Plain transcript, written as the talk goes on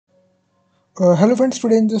Hello friends,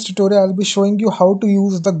 today in this tutorial I'll be showing you how to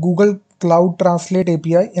use the Google Cloud Translate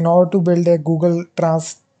API in order to build a Google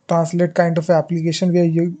Translate kind of application where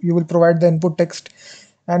you will provide the input text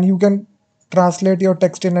and you can translate your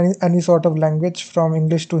text in any sort of language from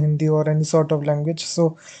English to Hindi or any sort of language.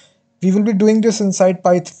 So we will be doing this inside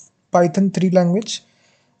Python 3 language,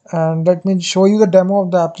 and let me show you the demo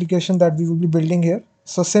of the application that we will be building here.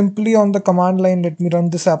 So simply on the command line, let me run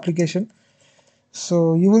this application.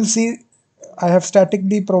 So you will see I have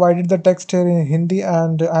statically provided the text here in Hindi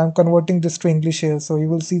and I am converting this to English here. So you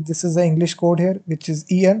will see this is the English code here, which is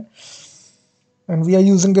EN, and we are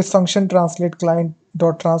using this function translate client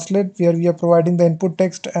dot translate where we are providing the input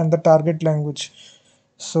text and the target language.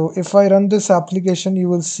 So if I run this application, you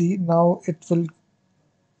will see now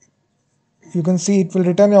you can see it will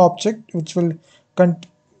return an object which will con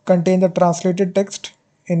contain the translated text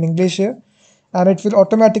in English here, and it will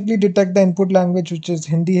automatically detect the input language which is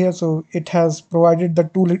Hindi here. So it has provided the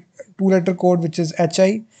two letter code which is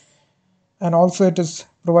HI, and also it is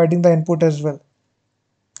providing the input as well.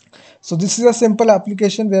 So this is a simple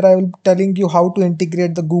application where I will be telling you how to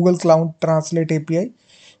integrate the Google Cloud Translate API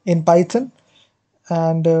in Python.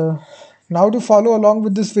 And now to follow along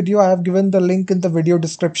with this video, I have given the link in the video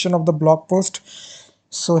description of the blog post.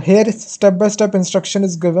 So here step-by-step instruction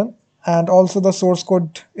is given, and also the source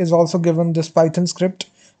code is also given, this Python script.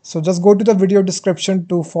 So just go to the video description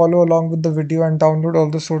to follow along with the video and download all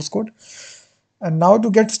the source code. And now to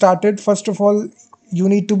get started, first of all, you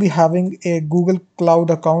need to be having a Google Cloud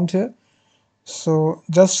account here. So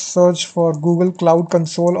just search for Google Cloud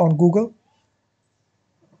Console on Google.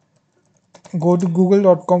 Go to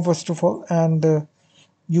google.com first of all, and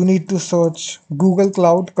you need to search Google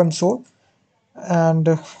Cloud Console.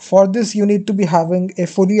 And for this, you need to be having a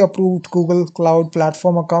fully approved Google Cloud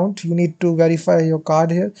Platform account. You need to verify your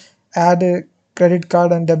card here, add a credit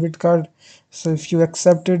card and debit card. So if you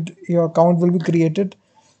accept it, your account will be created.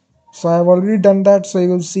 So I have already done that. So you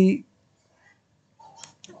will see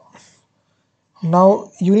now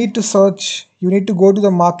you need to go to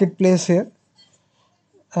the marketplace here.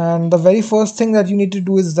 And the very first thing that you need to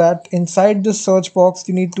do is that inside this search box,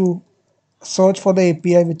 you need to search for the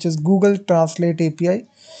API, which is Google Translate API.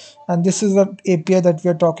 And this is the API that we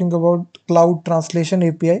are talking about, Cloud Translation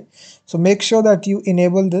API. So make sure that you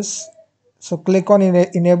enable this. So click on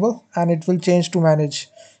enable and it will change to manage.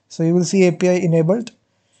 So you will see API enabled.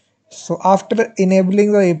 So after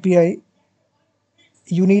enabling the API,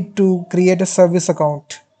 you need to create a service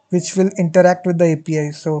account which will interact with the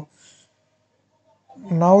API. So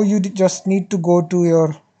now you just need to go to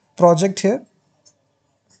your project here.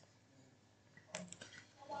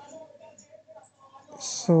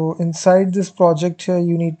 So inside this project here,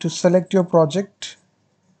 you need to select your project,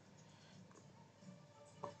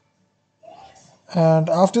 and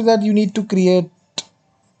after that you need to create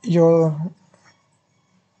your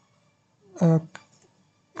uh,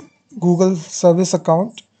 Google service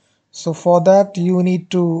account. So for that you need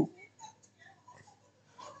to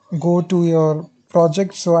go to your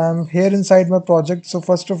project. So I'm here inside my project. So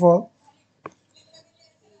first of all,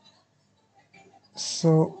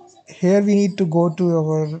 so here we need to go to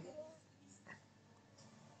our,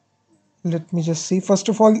 let me just see. First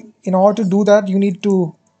of all, in order to do that, you need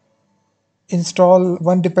to install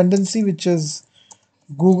one dependency, which is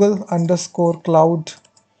Google underscore cloud,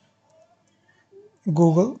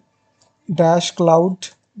 Google dash cloud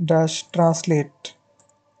dash translate.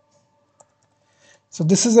 So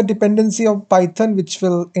this is a dependency of Python which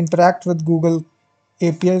will interact with Google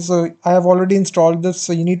API. So I have already installed this.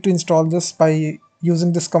 So you need to install this by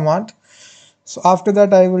using this command. So after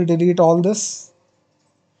that, I will delete all this.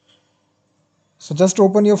 So just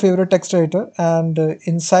open your favorite text editor, and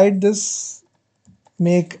inside this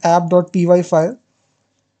make app.py file.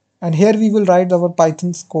 And here we will write our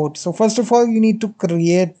Python's code. So first of all, you need to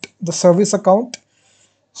create the service account.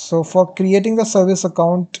 So for creating the service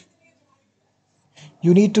account,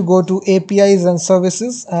 you need to go to APIs and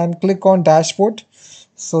services and click on dashboard.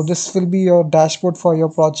 So this will be your dashboard for your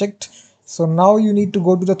project. So now you need to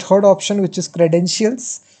go to the third option, which is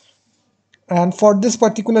credentials. And for this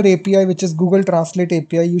particular API, which is Google Translate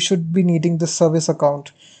API, you should be needing this service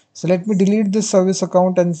account. So let me delete this service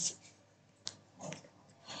account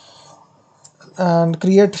and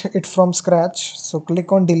create it from scratch. So click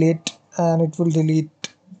on delete and it will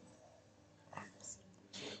delete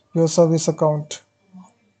your service account.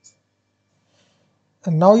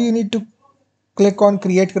 And now you need to click on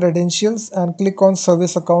create credentials and click on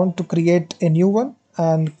service account to create a new one,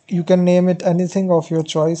 and you can name it anything of your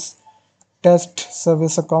choice, test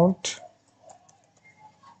service account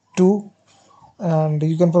 2. and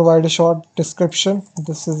you can provide a short description.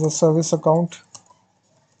 This is a service account.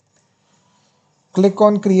 Click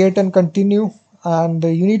on create and continue, and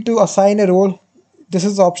you need to assign a role. This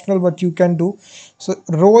is optional, but you can do. So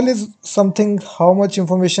role is something, how much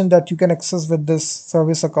information that you can access with this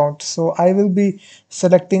service account. So I will be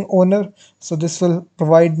selecting owner, so this will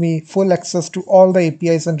provide me full access to all the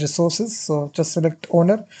APIs and resources. So just select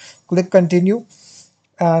owner, click continue,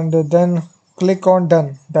 and then click on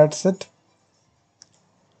done. That's it.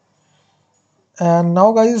 And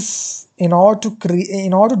now guys, in order to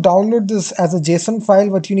download this as a JSON file,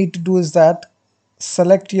 what you need to do is that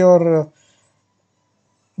select your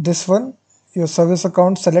this one, your service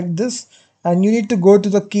account, select this, and you need to go to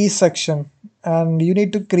the key section, and you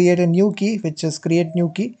need to create a new key, which is create new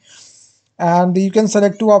key. And you can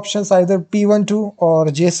select two options, either p12 or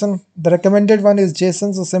JSON. The recommended one is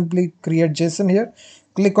JSON, so simply create JSON here.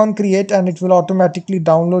 Click on create, and it will automatically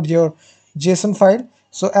download your JSON file.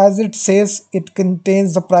 So as it says, it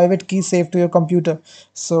contains the private key saved to your computer.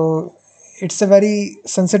 So it's a very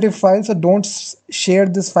sensitive file, so don't share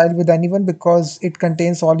this file with anyone because it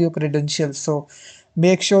contains all your credentials. So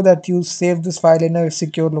make sure that you save this file in a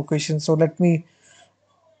secure location. So let me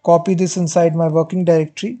copy this inside my working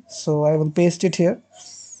directory. So I will paste it here,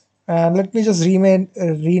 and let me just rename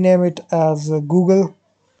it as Google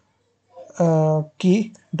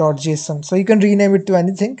key.json. So you can rename it to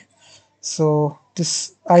anything. So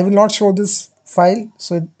this, I will not show this file.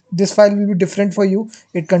 So this file will be different for you.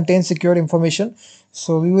 It contains secure information.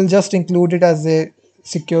 So we will just include it as a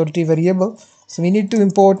security variable. So we need to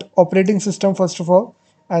import operating system first of all,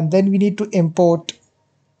 and then we need to import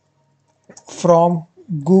from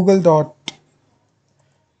google.cloud.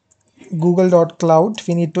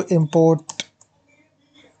 We need to import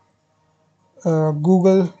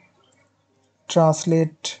Google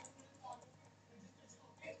Translate.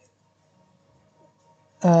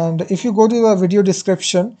 And if you go to the video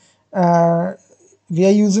description, uh, we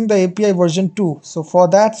are using the API version 2. So for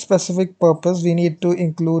that specific purpose, we need to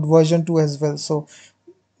include version 2 as well. So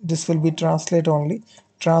this will be translate only.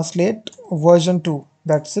 Translate version 2.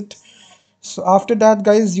 That's it. So after that,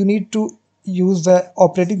 guys, you need to use the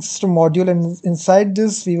operating system module, and inside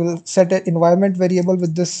this we will set an environment variable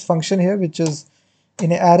with this function here, which is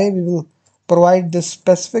in an array. We will provide this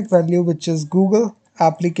specific value, which is Google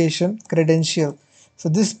application credential. So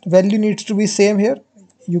this value needs to be same here.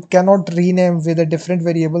 You cannot rename with a different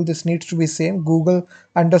variable. This needs to be same, Google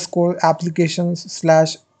underscore applications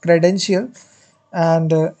slash credential,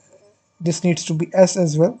 and this needs to be S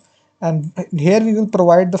as well. And here we will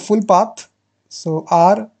provide the full path, so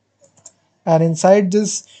R, and inside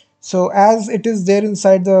this, so as it is there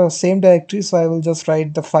inside the same directory, so I will just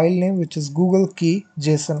write the file name, which is Google key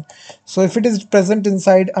JSON. So if it is present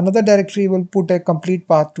inside another directory, we'll put a complete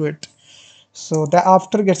path to it. So that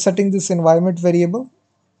after setting this environment variable,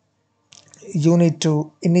 you need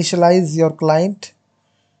to initialize your client.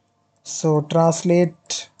 So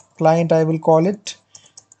translate client, I will call it,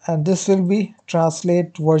 and this will be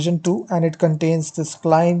translate version 2, and it contains this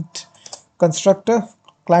client constructor,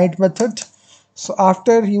 client method. So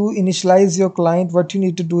after you initialize your client, what you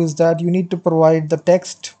need to do is that you need to provide the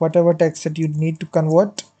text, whatever text that you need to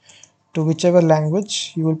convert to whichever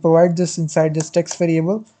language. You will provide this inside this text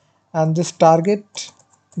variable, and this target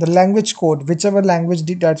the language code, whichever language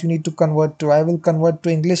that you need to convert to. I will convert to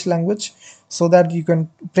English language so that you can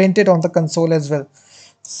print it on the console as well.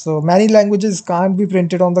 So many languages can't be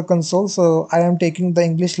printed on the console, so I am taking the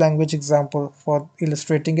English language example for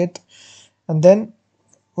illustrating it. And then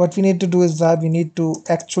what we need to do is that we need to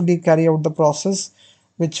actually carry out the process,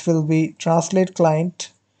 which will be translate client,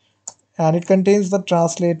 and it contains the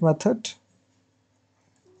translate method,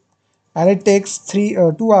 and it takes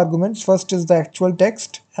two arguments. First is the actual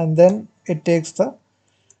text, and then it takes the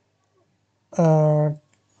uh,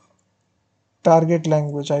 target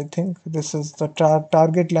language. I think this is the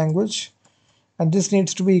target language, and this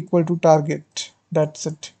needs to be equal to target. That's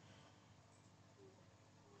it.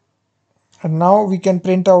 And now we can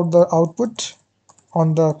print out the output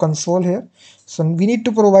on the console here. So we need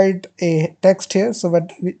to provide a text here, so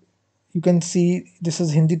that you can see this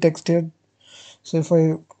is Hindi text here. So if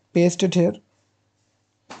I paste it here,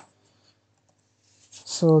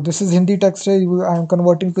 so this is Hindi text here. I am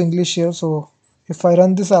converting to English here. So if I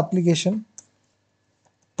run this application,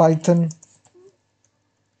 Python,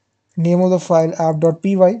 name of the file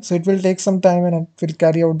app.py, so it will take some time and it will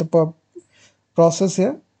carry out the process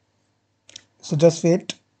here. So just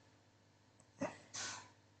wait.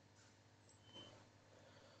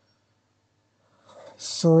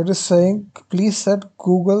 So it is saying please set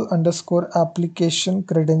Google underscore application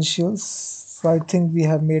credentials. So I think we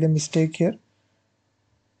have made a mistake here.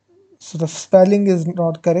 So the spelling is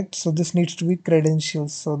not correct. So this needs to be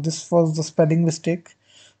credentials. So this was the spelling mistake.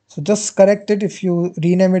 So just correct it. If you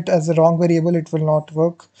rename it as a wrong variable, it will not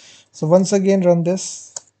work. So once again, run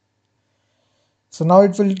this. So now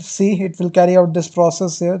it will carry out this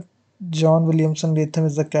process here. John Williamson Latham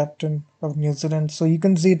is the captain of New Zealand. So you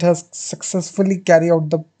can see it has successfully carried out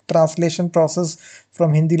the translation process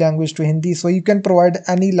from Hindi language to Hindi. So you can provide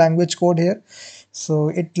any language code here.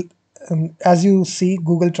 So as you see,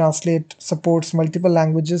 Google Translate supports multiple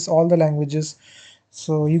languages, all the languages.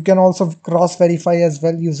 So you can also cross verify as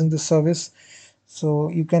well using the service. So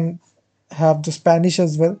you can have the Spanish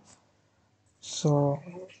as well. So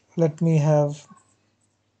let me have.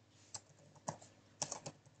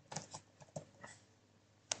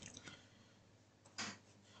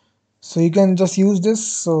 So you can just use this.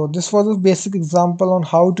 So this was a basic example on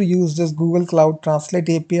how to use this Google Cloud Translate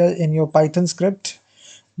API in your Python script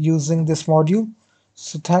using this module.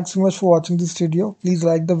 So thanks so much for watching this video. Please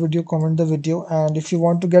like the video, comment the video, and if you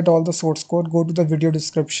want to get all the source code, go to the video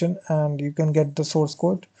description and you can get the source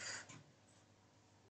code.